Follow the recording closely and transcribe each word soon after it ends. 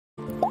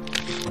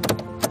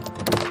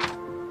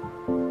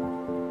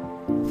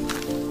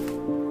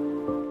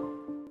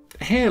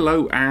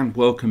Hello and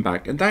welcome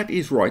back, and that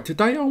is right.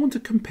 Today I want to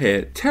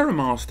compare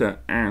Terramaster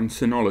and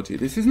Synology.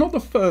 This is not the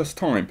first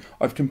time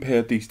I've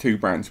compared these two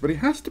brands, but it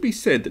has to be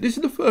said that this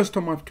is the first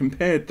time I've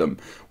compared them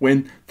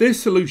when their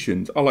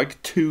solutions are like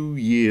 2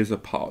 years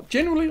apart.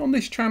 Generally on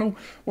this channel,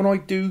 when I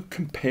do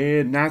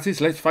compare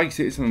NASes, let's face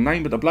it, it's the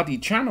name of the bloody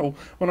channel,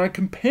 when I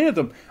compare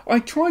them, I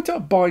try to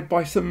abide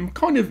by some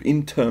kind of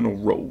internal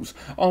rules.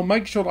 I'll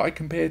make sure that I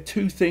compare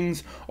two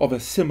things of a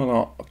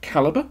similar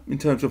caliber in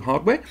terms of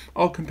hardware.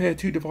 I'll compare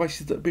two devices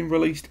that have been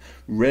released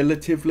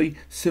relatively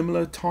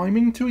similar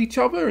timing to each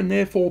other, and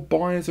therefore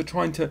buyers are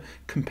trying to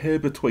compare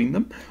between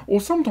them.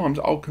 Or sometimes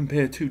I'll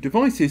compare two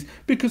devices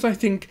because I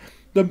think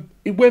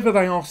whether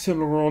they are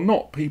similar or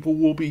not, people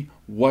will be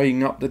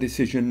weighing up the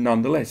decision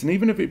nonetheless. And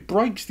even if it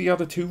breaks the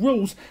other two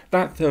rules,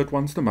 that third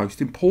one's the most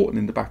important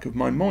in the back of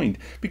my mind,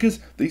 because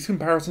these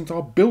comparisons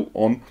are built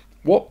on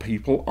what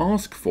people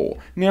ask for.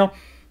 Now,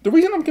 the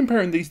reason I'm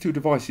comparing these two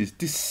devices,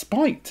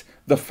 despite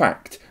the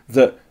fact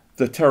that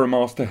the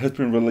Terramaster has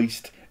been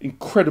released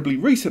incredibly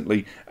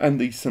recently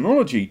and the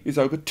Synology is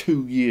over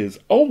 2 years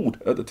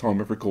old at the time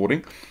of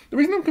recording, the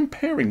reason I'm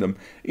comparing them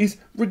is,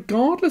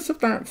 regardless of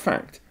that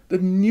fact, the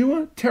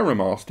newer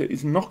Terramaster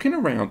is knocking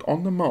around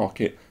on the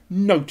market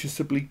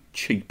noticeably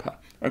cheaper.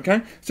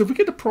 Okay, so if we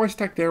get the price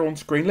tag there on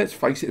screen, let's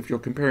face it, if you're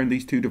comparing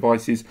these two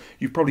devices,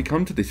 you've probably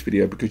come to this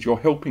video because you're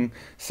helping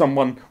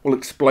someone will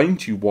explain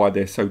to you why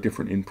they're so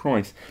different in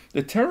price.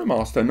 The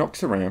Terramaster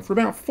knocks around for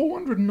about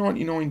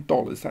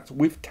 $499, that's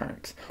with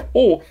tax,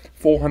 or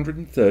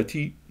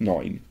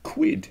 439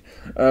 quid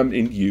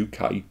in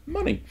UK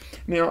money.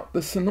 Now,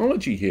 the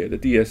Synology here, the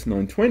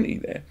DS920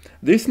 there,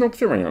 this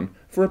knocks around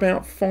for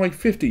about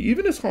 $550,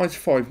 even as high as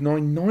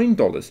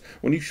 $599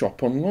 when you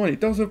shop online. It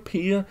does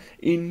appear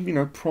in,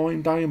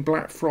 Prime Day and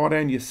Black Friday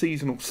and your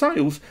seasonal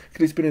sales,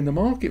 because it's been in the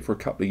market for a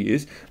couple of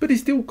years, but it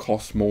still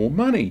costs more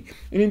money.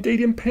 And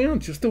indeed in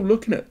pounds, you're still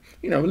looking at,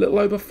 a little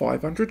over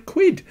 500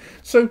 quid.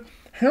 So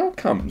how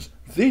comes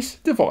this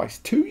device,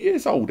 2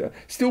 years older,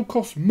 still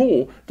costs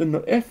more than the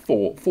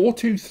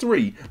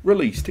F4-423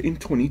 released in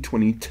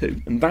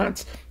 2022? And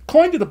that's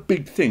kind of the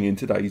big thing in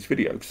today's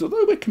video, because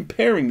although we're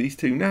comparing these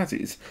two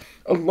NASes,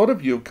 a lot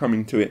of you are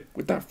coming to it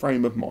with that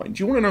frame of mind.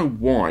 You want to know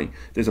why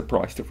there's a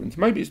price difference.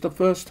 Maybe it's the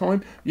first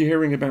time you're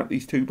hearing about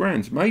these two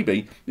brands.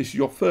 Maybe this is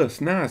your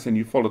first NAS and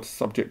you followed the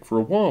subject for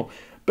a while,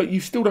 but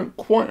you still don't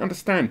quite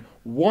understand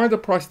why the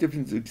price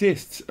difference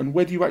exists and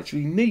whether you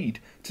actually need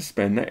to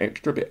spend that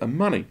extra bit of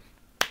money.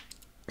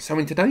 So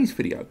in today's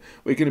video,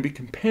 we're going to be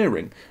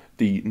comparing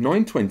the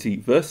 920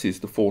 versus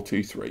the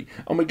 423,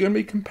 and we're going to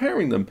be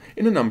comparing them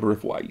in a number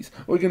of ways.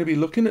 We're going to be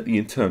looking at the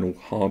internal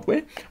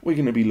hardware, we're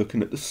going to be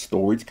looking at the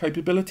storage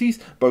capabilities,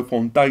 both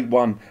on day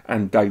 1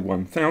 and day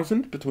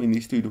 1000 between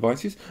these two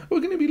devices.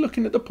 We're going to be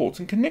looking at the ports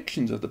and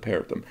connections of the pair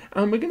of them,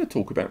 and we're going to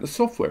talk about the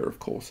software, of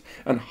course.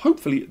 And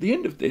hopefully at the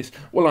end of this,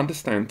 we'll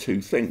understand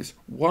two things.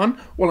 One,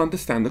 we'll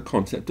understand the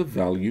concept of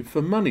value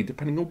for money,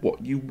 depending on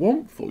what you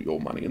want for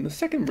your money. And the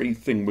second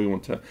thing we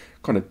want to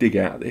kind of dig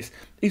out of this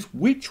is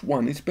which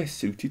one is best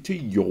suited to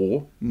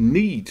your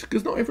needs,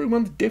 because not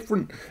everyone's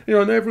different,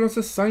 not everyone's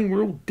the same.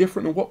 We're all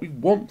different, and what we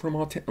want from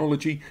our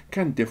technology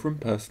can differ from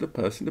person to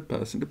person to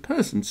person to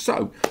person.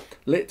 So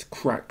let's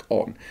crack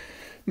on.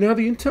 Now,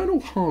 the internal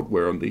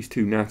hardware on these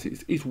two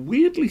NASes is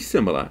weirdly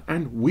similar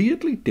and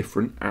weirdly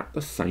different at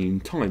the same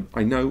time.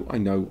 I know,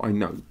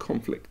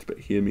 conflict, but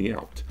hear me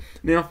out.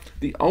 Now,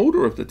 the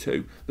older of the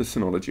two, the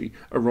Synology,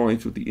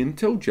 arrives with the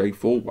Intel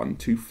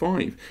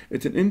J4-125.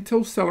 It's an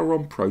Intel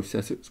Celeron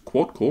processor. It's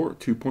quad-core at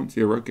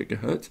 2.0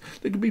 GHz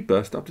that can be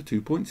burst up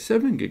to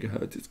 2.7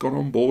 GHz. It's got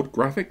onboard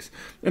graphics,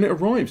 and it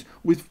arrives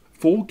with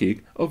 4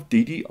 GB of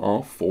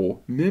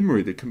DDR4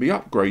 memory that can be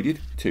upgraded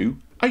to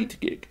 8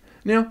 GB.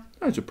 Now,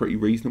 those are pretty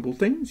reasonable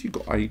things. You've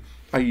got a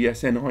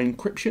AES-NI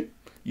encryption.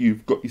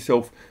 You've got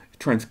yourself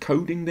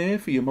transcoding there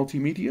for your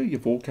multimedia,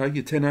 your 4K,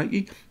 your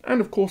 1080. And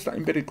of course, that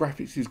embedded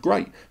graphics is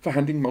great for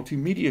handling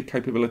multimedia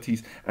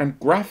capabilities and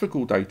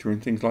graphical data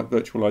in things like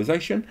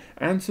virtualization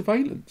and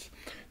surveillance.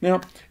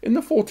 Now, in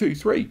the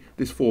 423,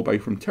 this 4-bay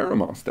from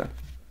Terramaster,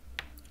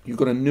 you've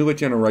got a newer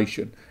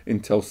generation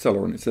Intel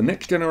Celeron. It's the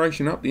next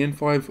generation up, the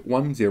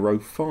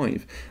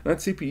N5105. That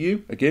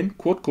CPU, again,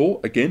 quad-core,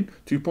 again,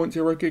 2.0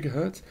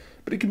 GHz,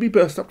 but it can be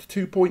burst up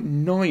to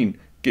 2.9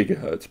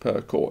 GHz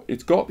per core.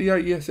 It's got the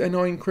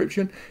AES-NI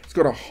encryption. It's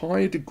got a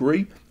higher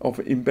degree of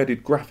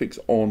embedded graphics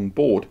on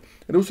board.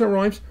 It also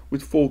arrives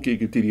with 4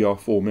 GB of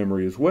DDR4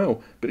 memory as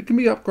well, but it can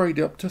be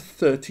upgraded up to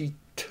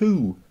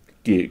 32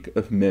 GB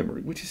of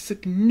memory, which is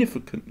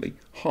significantly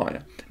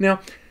higher. Now,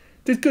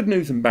 there's good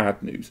news and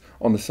bad news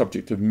on the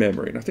subject of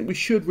memory, and I think we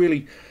should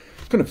really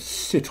kind of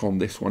sit on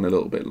this one a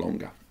little bit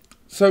longer.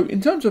 So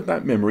in terms of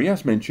that memory,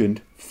 as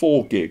mentioned,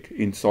 4 GB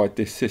inside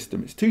this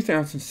system. It's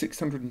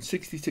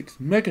 2666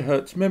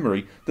 megahertz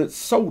memory that's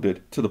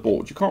soldered to the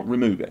board. You can't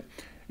remove it.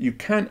 You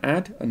can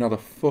add another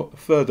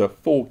further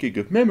 4 GB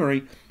of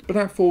memory, but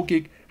that 4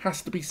 GB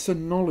has to be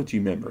Synology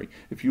memory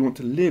if you want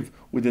to live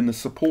within the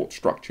support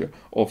structure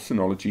of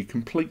Synology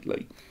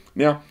completely.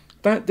 Now,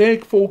 That their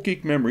 4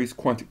 gig memory is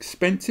quite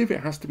expensive,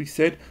 it has to be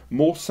said,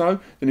 more so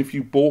than if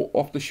you bought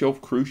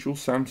off-the-shelf Crucial,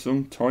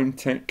 Samsung,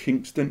 Timetech,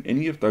 Kingston,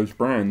 any of those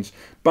brands.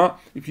 But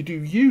if you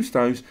do use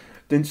those,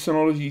 then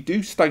Synology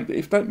do state that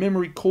if that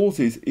memory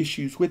causes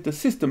issues with the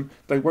system,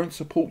 they won't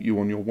support you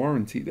on your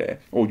warranty there,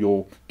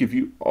 or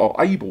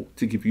are able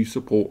to give you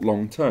support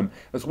long term.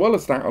 As well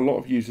as that, a lot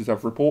of users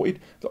have reported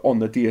that on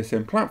the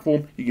DSM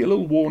platform, you get a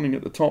little warning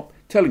at the top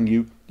telling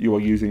you you are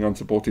using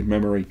unsupported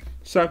memory.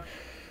 So,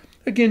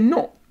 again,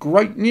 not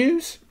great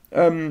news.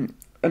 And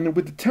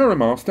with the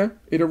Terramaster,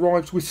 it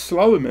arrives with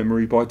slower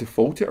memory by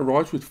default. It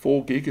arrives with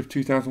 4 gig of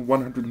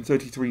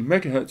 2133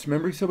 megahertz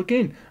memory. So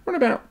again, around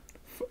about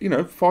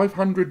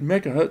 500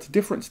 megahertz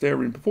difference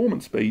there in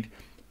performance speed,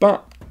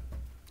 but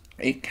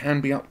it can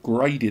be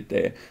upgraded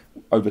there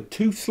over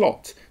 2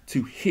 slots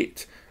to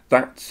hit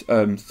that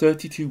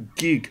 32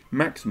 gig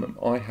maximum.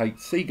 I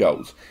hate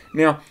seagulls.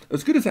 Now,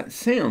 as good as that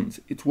sounds,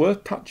 it's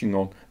worth touching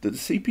on that the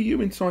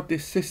CPU inside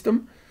this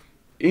system,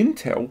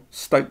 Intel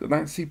state that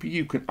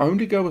CPU can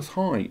only go as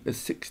high as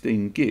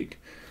 16 gig.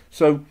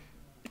 So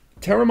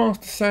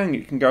Terramaster saying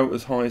it can go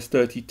as high as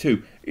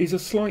 32 is a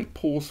slight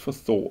pause for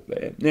thought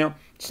there. Now,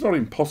 it's not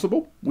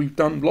impossible. We've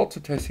done lots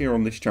of tests here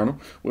on this channel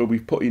where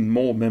we've put in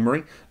more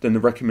memory than the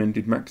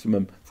recommended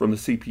maximum from the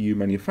CPU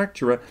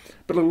manufacturer,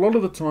 but a lot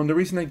of the time the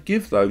reason they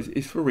give those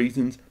is for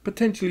reasons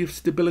potentially of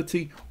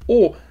stability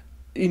or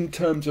in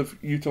terms of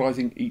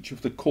utilising each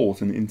of the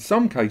cores, and in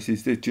some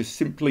cases there's just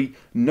simply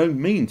no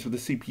means for the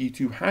CPU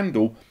to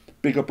handle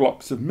bigger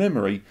blocks of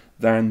memory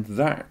than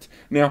that.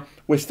 Now,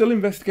 we're still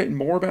investigating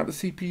more about the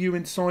CPU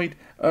inside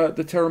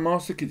the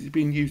Terramaster because it's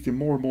being used in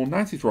more and more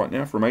NASs right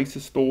now, from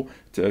Acer Store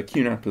to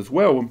QNAP as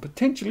well, and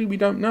potentially, we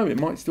don't know, it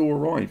might still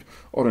arrive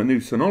on a new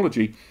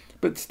Synology,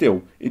 but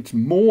still, it's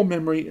more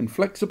memory and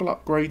flexible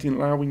upgrading,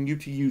 allowing you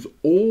to use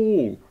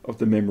all of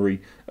the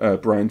memory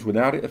brands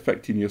without it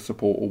affecting your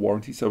support or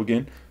warranty. So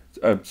again,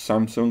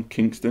 Samsung,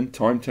 Kingston,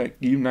 Timetech,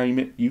 you name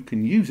it, you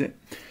can use it.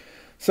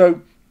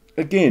 So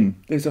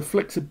again, there's a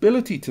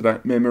flexibility to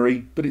that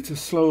memory, but it's a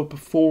slower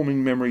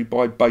performing memory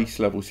by base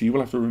level, so you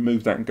will have to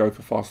remove that and go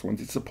for faster ones.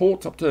 It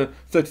supports up to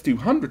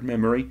 3200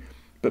 memory,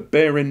 but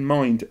bear in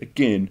mind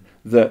again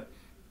that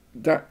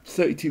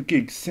 32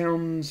 gig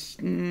sounds,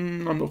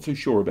 I'm not so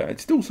sure about. It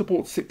still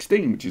supports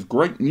 16, which is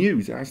great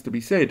news, it has to be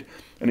said,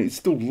 and it's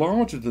still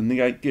larger than the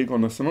 8 gig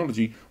on the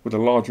Synology with a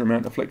larger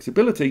amount of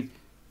flexibility.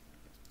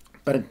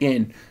 But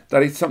again,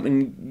 that is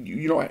something,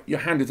 your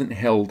hand isn't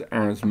held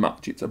as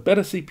much. It's a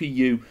better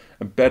CPU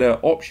and better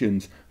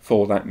options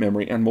for that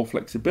memory and more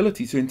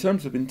flexibility. So in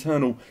terms of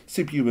internal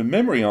CPU and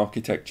memory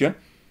architecture,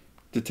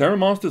 the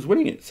Terramaster's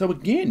winning it. So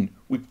again,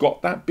 we've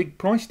got that big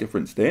price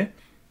difference there.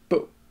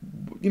 But,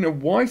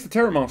 why is the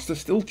Terramaster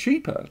still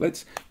cheaper?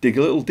 Let's dig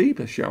a little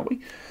deeper, shall we?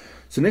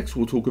 So next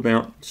we'll talk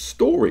about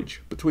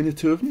storage between the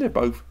two of them. They're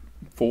both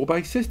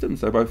 4-based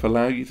systems. They both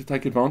allow you to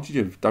take advantage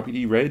of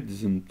WD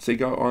Reds and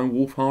Seagate Iron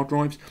Wolf hard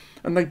drives,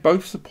 and they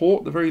both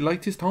support the very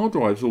latest hard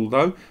drives,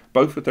 although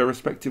both of their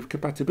respective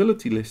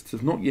compatibility lists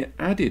have not yet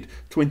added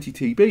 20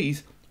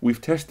 TBs.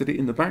 We've tested it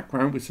in the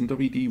background with some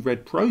WD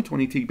Red Pro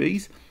 20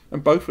 TBs,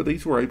 and both of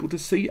these were able to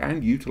see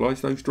and utilise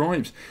those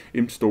drives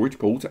in storage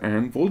pools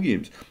and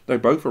volumes. They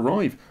both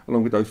arrive,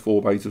 along with those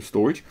 4 bays of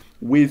storage,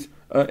 with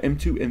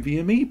M2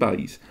 NVMe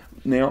bays.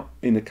 Now,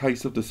 in the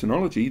case of the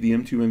Synology, the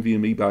M2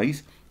 NVMe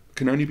bays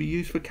can only be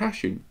used for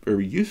caching.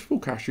 Very useful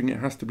caching, it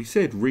has to be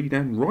said, read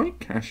and write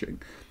caching,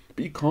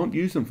 but you can't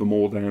use them for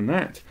more than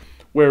that.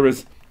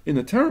 Whereas in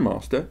the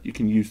Terramaster, you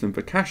can use them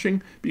for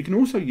caching, but you can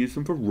also use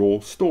them for raw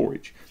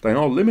storage. They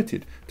are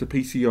limited to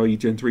PCIe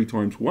Gen 3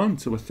 x 1,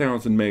 so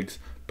 1000 megs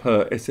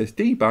per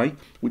SSD bay,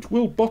 which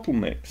will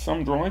bottleneck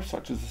some drives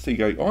such as the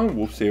Seagate Iron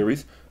Wolf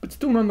series, but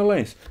still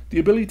nonetheless, the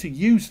ability to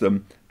use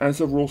them as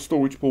a raw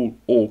storage pool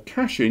or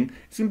caching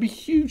is going to be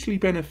hugely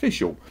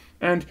beneficial.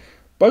 And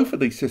both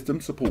of these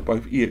systems support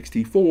both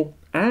ext4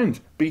 and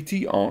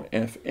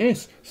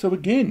BTRFS. So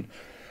again,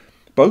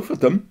 both of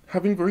them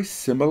having very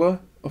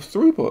similar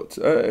throughput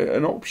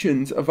and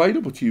options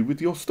available to you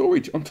with your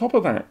storage. On top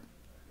of that,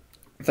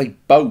 they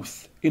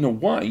both, in a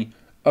way,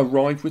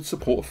 arrive with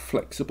support of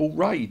flexible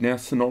RAID. Now,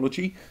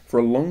 Synology for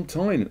a long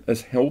time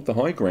has held the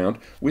high ground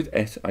with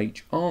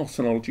SHR,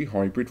 Synology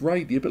Hybrid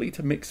RAID, the ability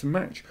to mix and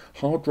match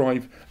hard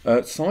drive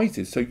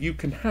sizes. So you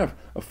can have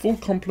a full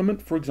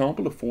complement, for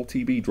example, of 4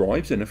 TB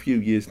drives, and a few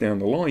years down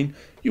the line,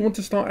 you want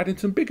to start adding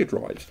some bigger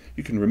drives.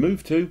 You can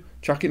remove 2,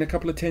 chuck in a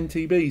couple of 10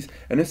 TBs,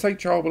 and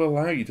SHR will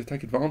allow you to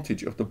take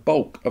advantage of the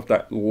bulk of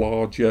that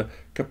larger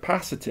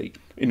capacity.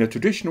 In a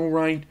traditional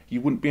RAID, you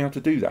wouldn't be able to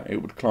do that.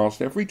 It would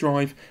class every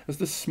drive as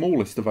the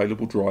smallest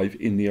available drive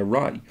in the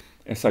array.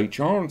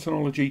 SHR and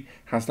Synology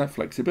has that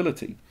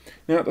flexibility.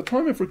 Now, at the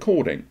time of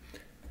recording,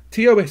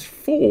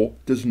 TOS4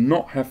 does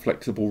not have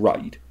flexible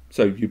RAID.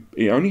 So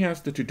it only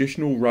has the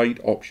traditional RAID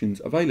options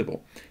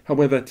available.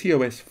 However,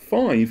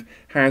 TOS5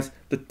 has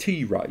the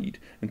T-RAID,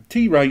 and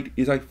T-RAID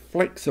is a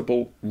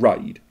flexible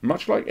RAID.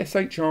 Much like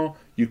SHR,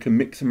 you can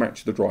mix and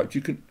match the drives.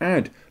 You can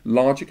add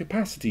larger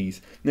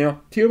capacities.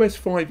 Now, TOS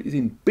 5 is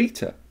in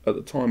beta at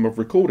the time of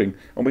recording,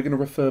 and we're going to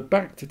refer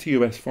back to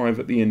TOS 5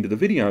 at the end of the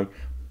video,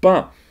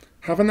 but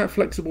having that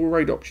flexible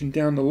RAID option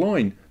down the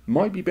line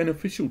might be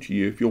beneficial to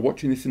you if you're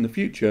watching this in the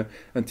future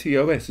and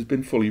TOS has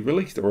been fully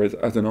released, or as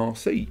an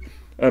RC.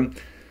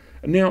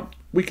 Now,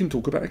 we can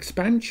talk about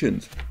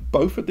expansions.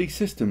 Both of these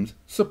systems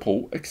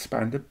support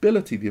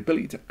expandability, the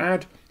ability to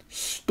add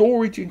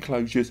storage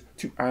enclosures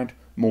to add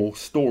more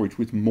storage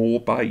with more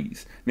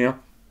bays. Now,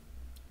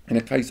 in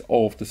the case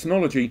of the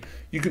Synology,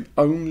 you can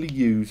only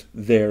use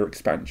their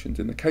expansions.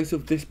 In the case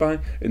of this bay,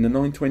 in the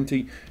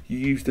 920, you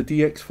use the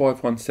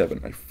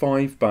DX517, a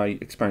 5-bay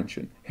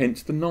expansion,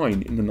 hence the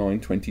 9 in the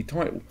 920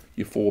 title.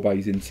 Your 4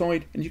 bays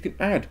inside, and you can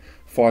add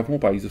 5 more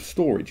bays of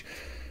storage.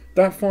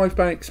 That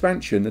 5-bay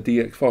expansion, the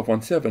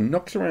DX517,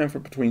 knocks around for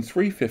between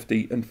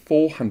 £350 and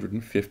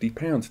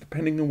 £450,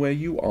 depending on where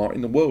you are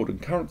in the world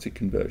and currency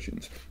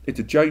conversions.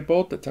 It's a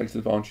JBOD that takes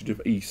advantage of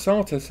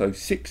eSATA, so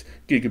 6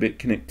 gigabit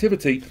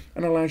connectivity,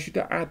 and allows you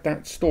to add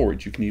that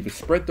storage. You can either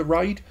spread the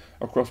RAID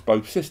across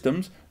both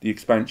systems, the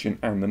expansion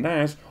and the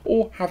NAS,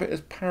 or have it as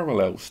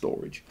parallel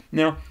storage.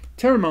 Now,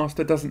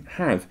 Terramaster doesn't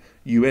have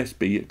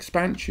USB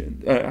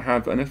expansion,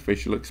 have an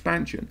official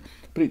expansion,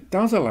 but it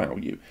does allow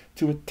you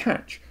to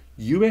attach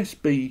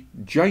USB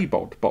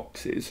JBOD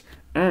boxes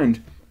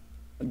and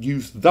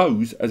use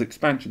those as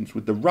expansions,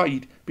 with the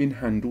RAID being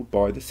handled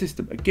by the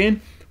system.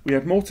 Again, we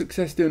had more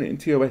success doing it in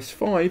TOS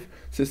 5,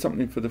 so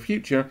something for the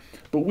future,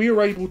 but we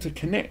are able to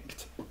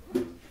connect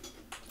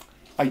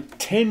a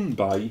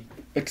 10-bay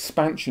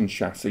expansion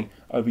chassis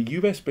over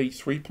USB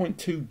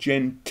 3.2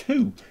 Gen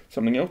 2,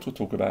 something else we'll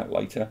talk about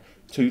later,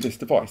 to this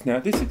device. Now,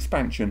 this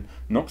expansion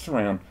knocks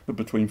around for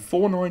between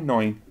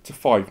 $499 to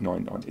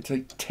 $599. It's a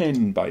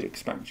 10-bay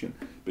expansion,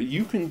 but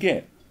you can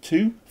get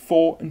 2,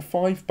 4 and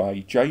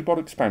 5-bay JBOD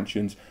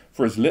expansions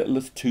for as little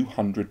as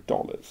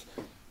 $200.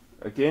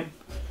 Again,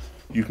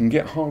 you can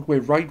get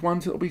hardware RAID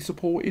ones that will be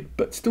supported,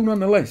 but still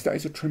nonetheless, that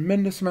is a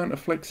tremendous amount of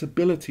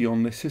flexibility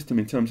on this system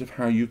in terms of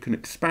how you can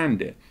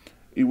expand it.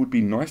 It would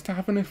be nice to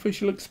have an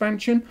official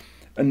expansion,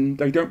 and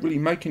they don't really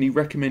make any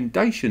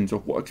recommendations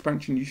of what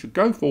expansion you should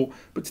go for,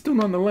 but still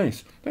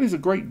nonetheless, that is a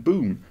great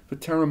boom for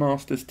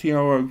Terramaster's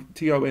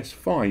TOS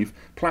 5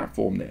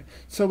 platform there.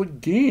 So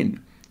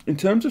again, in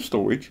terms of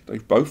storage,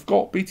 they've both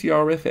got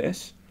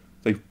BTRFS,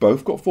 they've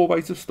both got 4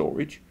 bays of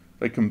storage,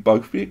 they can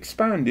both be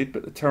expanded,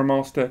 but the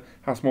Terramaster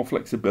has more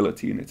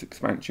flexibility in its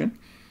expansion,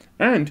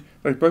 and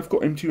they've both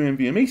got M2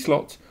 NVMe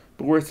slots,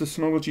 but whereas the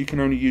Synology can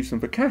only use them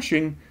for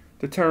caching,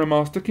 the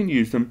Terramaster can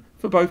use them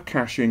for both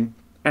caching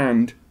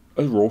and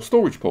a raw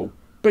storage pool,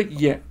 but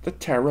yet the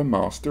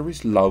Terramaster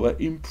is lower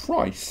in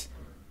price.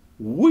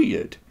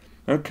 Weird.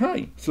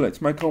 Okay, so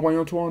let's make our way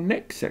on to our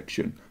next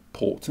section,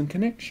 ports and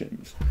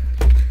connections.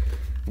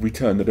 If we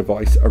turn the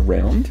device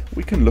around,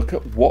 we can look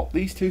at what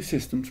these two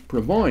systems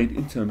provide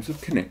in terms of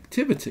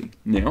connectivity.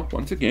 Now,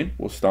 once again,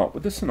 we'll start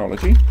with the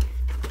Synology.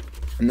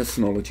 And the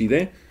Synology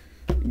there,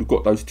 we've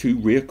got those 2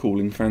 rear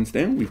cooling fans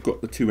down. We've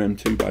got the 2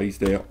 M2 bays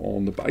there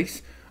on the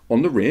base.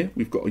 On the rear,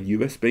 we've got a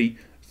USB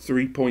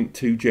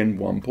 3.2 Gen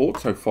 1 port,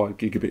 so 5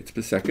 gigabits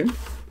per second.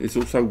 There's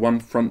also one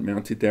front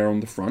mounted there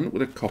on the front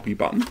with a copy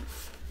button.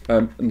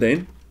 And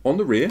then on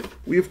the rear,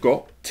 we have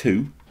got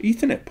 2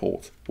 Ethernet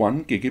ports,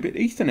 1 gigabit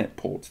Ethernet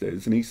ports.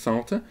 There's an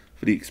eSATA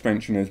for the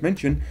expansion as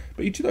mentioned,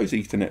 but each of those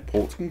Ethernet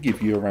ports can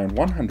give you around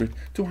 100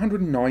 to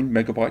 109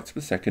 megabytes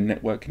per second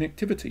network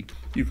connectivity.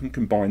 You can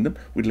combine them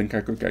with link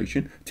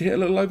aggregation to hit a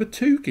little over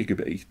 2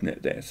 gigabit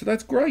Ethernet there, so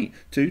that's great.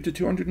 2 to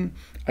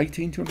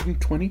 218,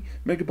 220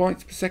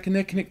 megabytes per second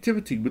there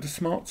connectivity with a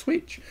smart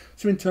switch.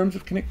 So in terms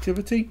of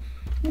connectivity,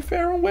 well,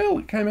 fair and well,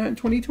 it came out in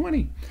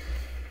 2020.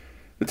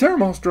 The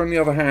Terramaster, on the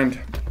other hand,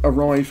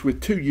 arrives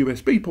with 2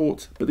 USB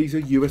ports, but these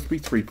are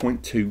USB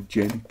 3.2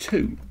 Gen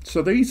 2.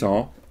 So these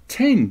are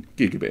 10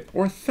 gigabit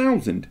or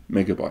 1000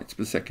 megabytes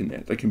per second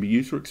there. They can be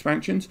used for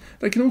expansions.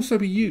 They can also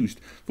be used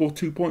for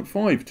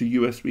 2.5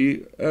 to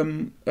USB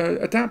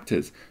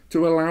adapters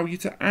to allow you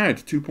to add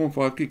 2.5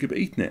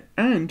 gigabit Ethernet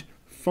and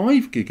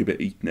 5 gigabit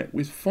Ethernet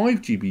with 5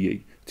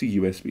 GBE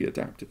to USB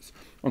adapters.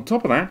 On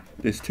top of that,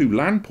 there's 2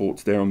 LAN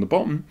ports there on the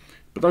bottom,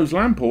 but those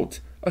LAN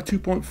ports are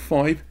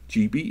 2.5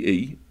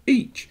 GBE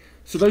each.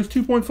 So those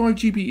 2.5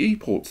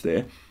 GBE ports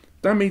there,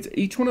 that means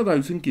each one of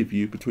those can give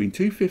you between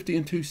 250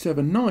 and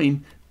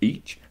 279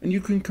 each, and you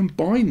can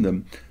combine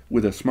them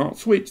with a smart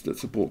switch that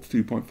supports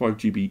 2.5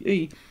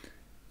 GBE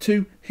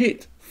to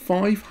hit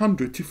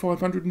 500 to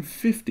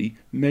 550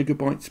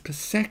 megabytes per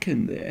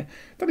second there.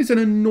 That is an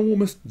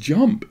enormous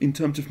jump in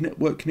terms of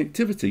network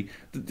connectivity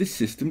that this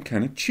system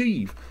can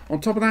achieve.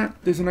 On top of that,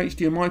 there's an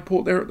HDMI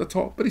port there at the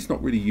top, but it's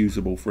not really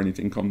usable for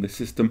anything on this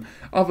system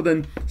other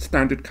than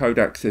standard code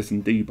access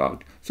and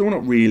debug. So we're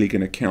not really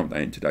going to count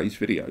that in today's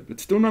video, but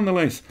still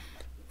nonetheless,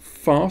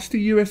 faster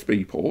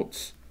USB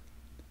ports,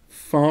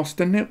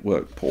 faster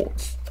network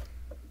ports,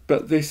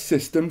 but this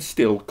system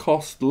still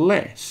costs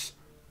less.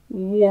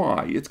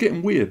 Why? It's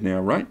getting weird now,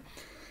 right?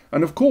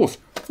 And of course,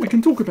 we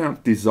can talk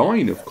about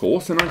design, of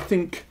course, and I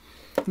think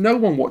no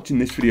one watching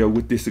this video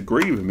would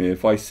disagree with me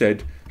if I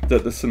said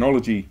that the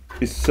Synology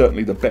is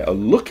certainly the better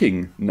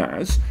looking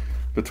NAS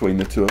between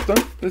the two of them.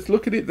 Let's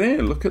look at it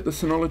there. Look at the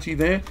Synology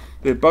there.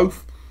 They're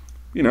both,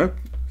 you know,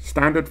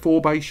 standard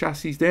 4-bay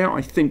chassis there.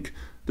 I think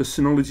the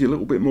Synology a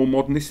little bit more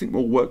modernistic,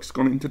 more work's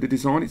gone into the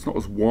design. It's not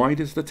as wide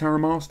as the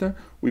Terramaster.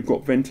 We've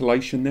got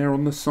ventilation there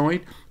on the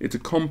side. It's a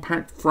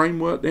compact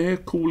framework there,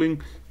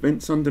 cooling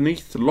vents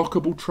underneath,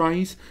 lockable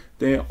trays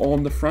there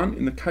on the front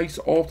in the case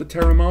of the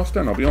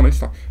Terramaster. And I'll be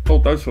honest, I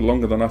held those for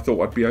longer than I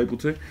thought I'd be able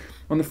to.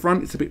 On the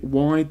front, it's a bit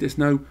wide. There's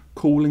no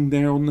cooling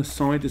there on the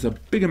side. There's a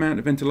big amount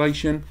of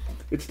ventilation.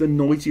 It's the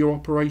noisier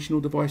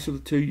operational device of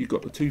the two. You've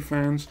got the two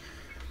fans.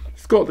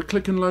 It's got the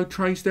click and load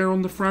trays there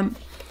on the front.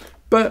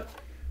 But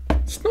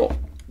it's not,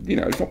 you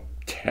know, it's not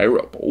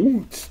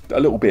terrible. It's a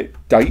little bit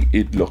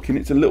dated looking.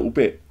 It's a little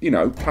bit, you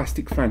know,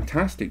 plastic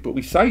fantastic. But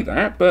we say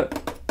that,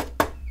 but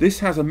this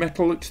has a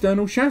metal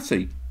external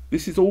chassis.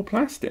 This is all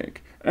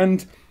plastic.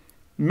 And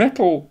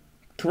metal,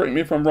 correct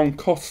me if I'm wrong,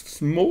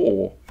 costs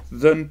more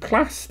than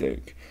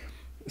plastic.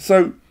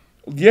 So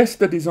yes,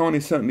 the design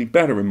is certainly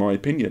better in my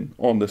opinion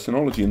on the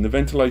Synology, and the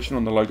ventilation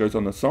on the logos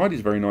on the side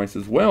is very nice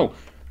as well.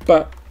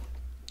 But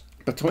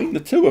between the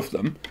two of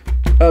them,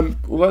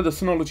 although the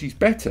Synology's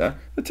better,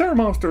 the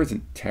Terramaster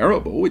isn't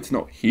terrible. It's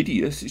not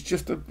hideous. It's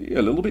just a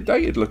little bit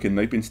dated looking.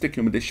 They've been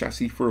sticking with this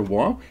chassis for a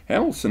while.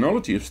 Hell,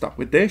 Synology have stuck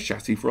with their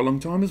chassis for a long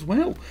time as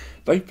well.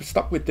 They've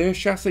stuck with their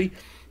chassis,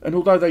 and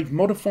although they've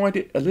modified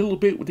it a little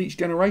bit with each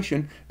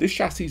generation, this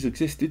chassis has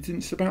existed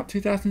since about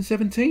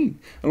 2017.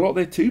 A lot of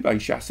their 2-bay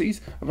chassis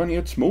have only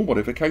had small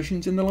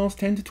modifications in the last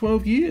 10 to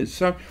 12 years.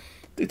 So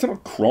it's not a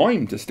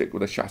crime to stick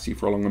with a chassis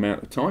for a long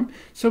amount of time.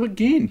 So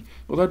again,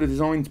 although the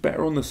design's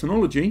better on the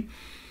Synology,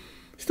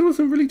 it still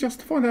doesn't really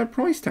justify that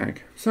price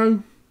tag.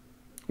 So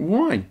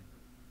why?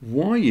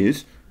 Why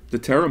is the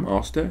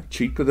Terramaster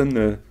cheaper than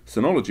the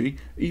Synology,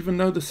 even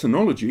though the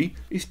Synology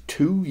is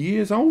 2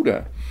 years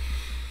older?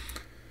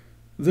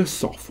 The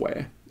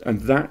software,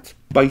 and that's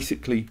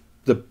basically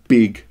the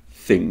big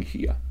thing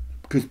here.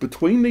 Because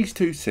between these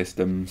two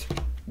systems,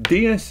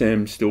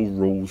 DSM still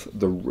rules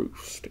the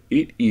roost.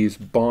 It is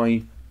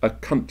by a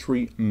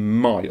country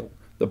mile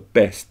the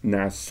best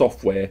NAS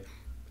software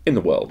in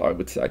the world, I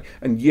would say.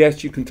 And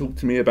yes, you can talk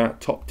to me about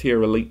top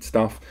tier elite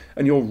stuff,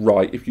 and you're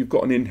right. If you've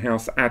got an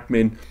in-house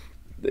admin,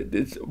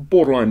 it's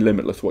borderline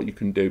limitless what you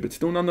can do, but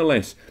still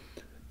nonetheless,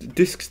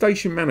 Disk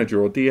Station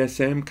Manager, or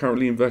DSM,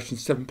 currently in version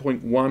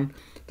 7.1,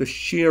 the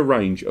sheer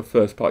range of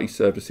first-party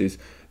services,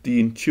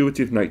 the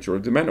intuitive nature,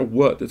 the amount of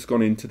work that's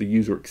gone into the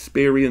user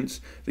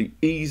experience, the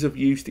ease of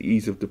use, the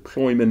ease of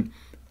deployment,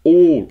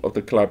 all of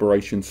the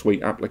collaboration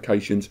suite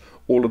applications,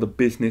 all of the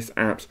business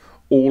apps,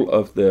 all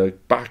of the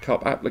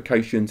backup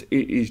applications,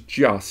 it is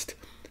just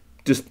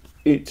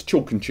it's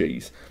chalk and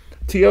cheese.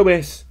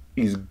 TOS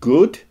is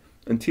good,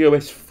 and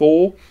TOS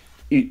 4,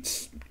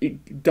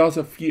 it does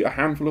a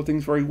handful of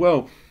things very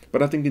well,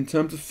 but I think in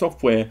terms of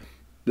software,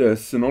 the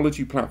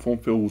Synology platform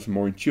feels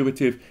more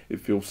intuitive,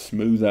 it feels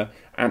smoother,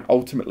 and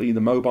ultimately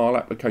the mobile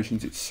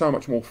applications, it's so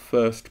much more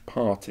first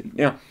party.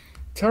 Now,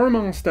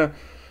 Terramaster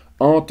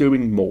are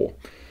doing more.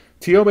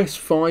 TOS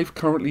 5,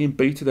 currently in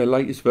beta, their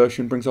latest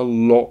version, brings a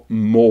lot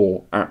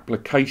more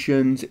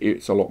applications.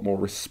 It's a lot more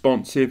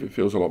responsive. It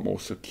feels a lot more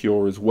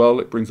secure as well.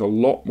 It brings a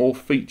lot more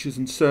features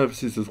and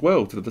services as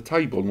well to the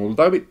table. And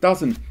although it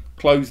doesn't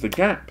close the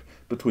gap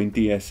between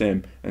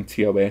DSM and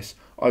TOS,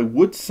 I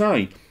would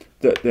say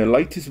that their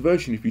latest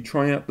version, if you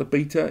try out the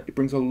beta, it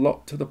brings a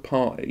lot to the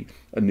party.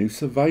 A new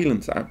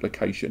surveillance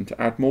application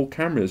to add more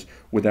cameras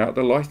without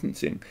the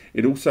licensing.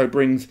 It also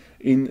brings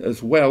in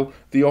as well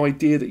the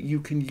idea that you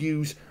can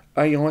use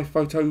AI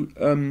photo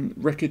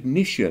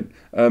recognition,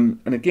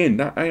 and again,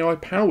 that AI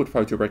powered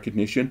photo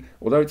recognition,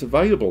 although it's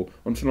available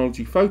on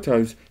Synology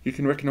Photos, you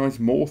can recognize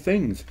more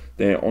things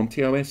there on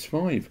TOS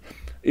 5.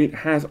 It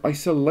has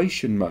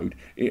isolation mode.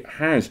 It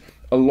has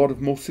a lot of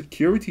more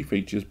security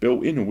features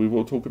built in, and we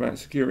will talk about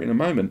security in a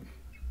moment.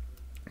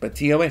 But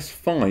TOS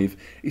 5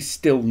 is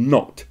still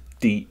not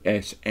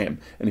DSM,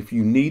 and if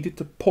you needed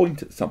to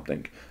point at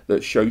something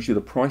that shows you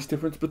the price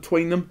difference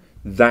between them,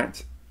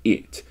 that's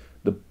it.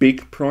 The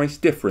big price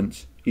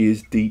difference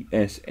is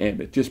DSM.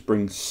 It just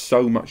brings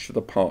so much to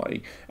the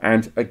party.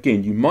 And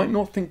again, you might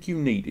not think you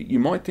need it. You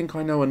might think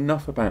I know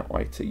enough about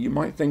IT. You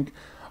might think,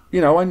 you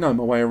know, I know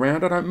my way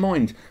around. I don't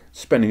mind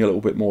spending a little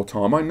bit more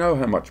time. I know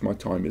how much my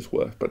time is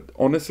worth. But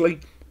honestly,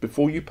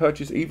 before you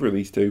purchase either of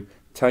these two,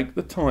 take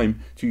the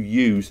time to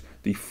use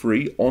the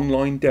free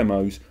online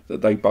demos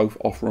that they both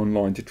offer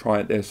online to try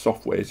out their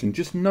softwares, and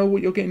just know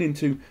what you're getting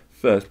into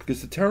first,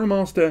 because the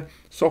Terramaster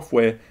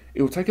software,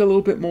 it will take a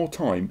little bit more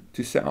time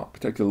to set up, it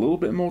takes a little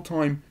bit more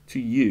time to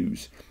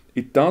use.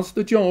 It does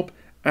the job,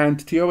 and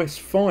TOS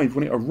 5,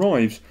 when it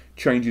arrives,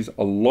 changes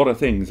a lot of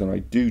things, and I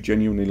do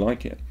genuinely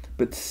like it.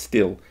 But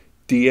still,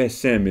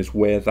 DSM is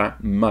where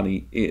that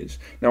money is.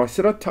 Now, I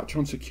said I'd touch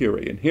on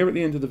security, and here at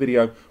the end of the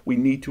video, we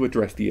need to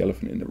address the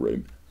elephant in the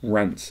room: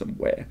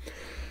 ransomware.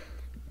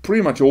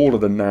 Pretty much all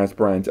of the NAS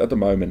brands at the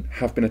moment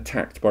have been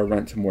attacked by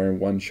ransomware in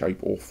one shape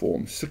or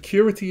form.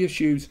 Security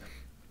issues,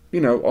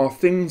 are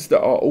things that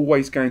are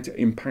always going to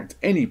impact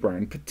any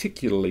brand,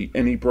 particularly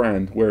any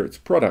brand where its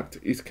product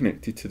is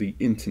connected to the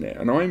internet.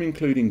 And I'm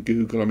including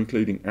Google, I'm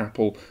including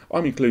Apple,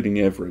 I'm including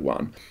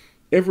everyone.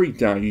 Every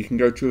day you can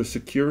go to a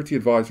security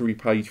advisory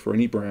page for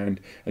any brand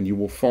and you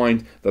will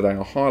find that they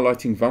are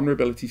highlighting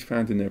vulnerabilities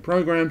found in their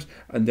programs,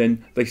 and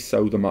then they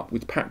sew them up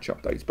with patch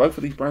updates. Both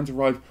of these brands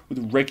arrive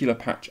with regular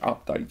patch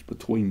updates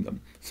between them.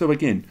 So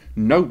again,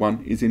 no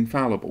one is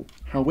infallible.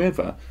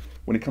 However,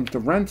 when it comes to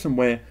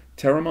ransomware,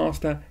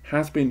 Terramaster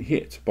has been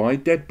hit by a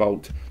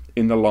deadbolt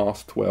in the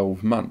last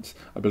 12 months.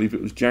 I believe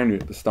it was January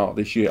at the start of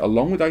this year,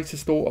 along with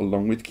Datastore,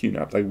 along with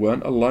QNAP. They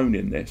weren't alone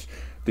in this.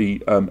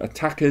 The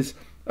attackers,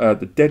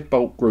 the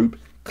deadbolt group,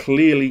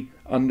 clearly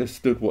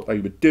understood what they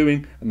were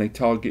doing and they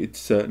targeted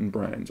certain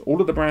brands. All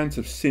of the brands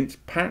have since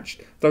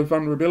patched those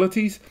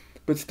vulnerabilities,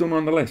 but still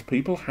nonetheless,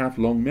 people have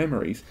long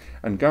memories.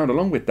 And going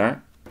along with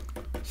that,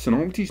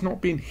 Synology's not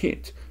been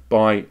hit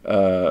by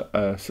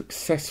a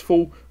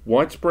successful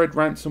widespread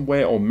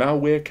ransomware or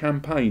malware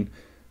campaign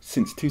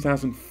since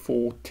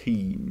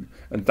 2014,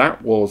 and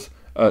that was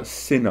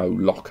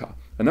Synology.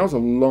 And that was a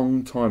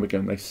long time ago,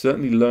 and they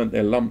certainly learnt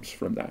their lumps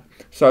from that.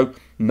 So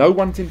no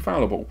one's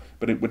infallible,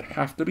 but it would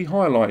have to be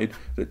highlighted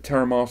that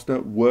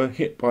Terramaster were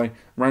hit by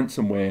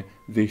ransomware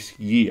this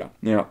year.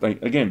 Now, they,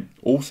 again,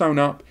 all sewn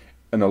up,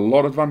 and a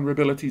lot of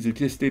vulnerabilities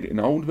existed in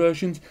old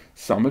versions.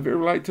 Some of it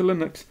relate to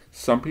Linux.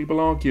 Some people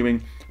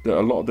arguing that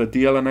a lot of the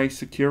DLNA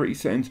security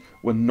settings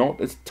were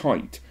not as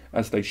tight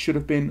as they should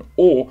have been,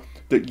 or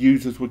that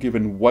users were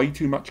given way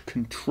too much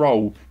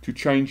control to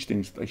change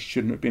things that they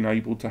shouldn't have been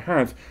able to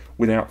have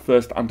without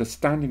first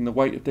understanding the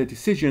weight of their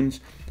decisions.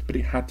 But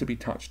it had to be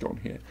touched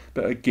on here.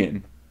 But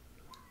again,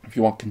 if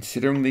you are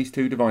considering these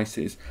two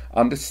devices,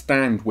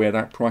 understand where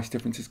that price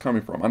difference is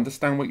coming from.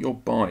 Understand what you're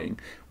buying.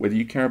 Whether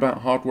you care about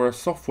hardware or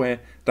software,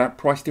 that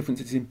price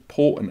difference is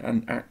important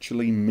and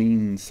actually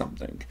means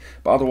something.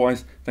 But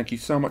otherwise, thank you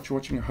so much for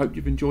watching. I hope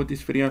you've enjoyed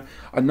this video.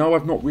 I know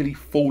I've not really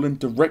fallen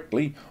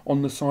directly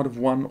on the side of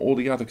one or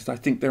the other because I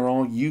think there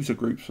are user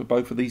groups for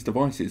both of these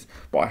devices.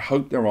 But I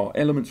hope there are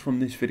elements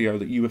from this video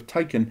that you have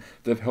taken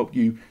that have helped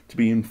you to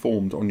be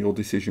informed on your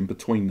decision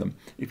between them.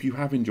 If you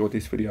have enjoyed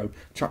this video,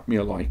 chuck me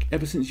a like.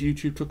 Ever since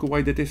YouTube took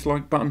away the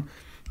dislike button,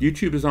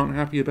 YouTubers aren't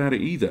happy about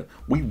it either.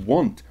 We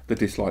want the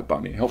dislike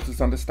button. It helps us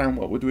understand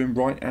what we're doing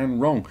right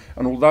and wrong.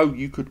 And although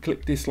you could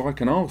click dislike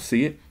and I'll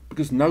see it,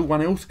 because no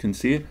one else can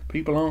see it,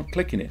 people aren't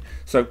clicking it.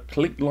 So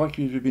click like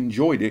if you've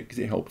enjoyed it, because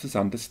it helps us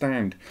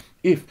understand.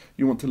 If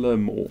you want to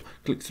learn more,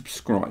 click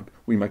subscribe.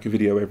 We make a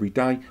video every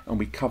day and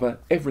we cover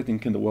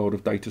everything in the world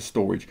of data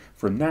storage,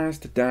 from NAS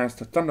to DAS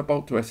to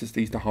Thunderbolt to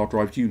SSDs to hard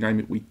drives, you name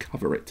it, we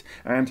cover it.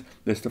 And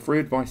there's the free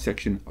advice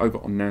section over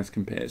on NAS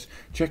Compares.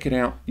 Check it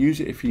out, use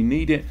it if you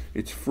need it,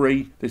 it's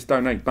free, there's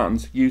donate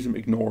buttons, use them,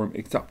 ignore them,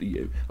 it's up to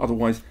you.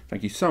 Otherwise,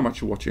 thank you so much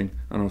for watching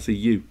and I'll see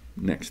you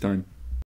next time.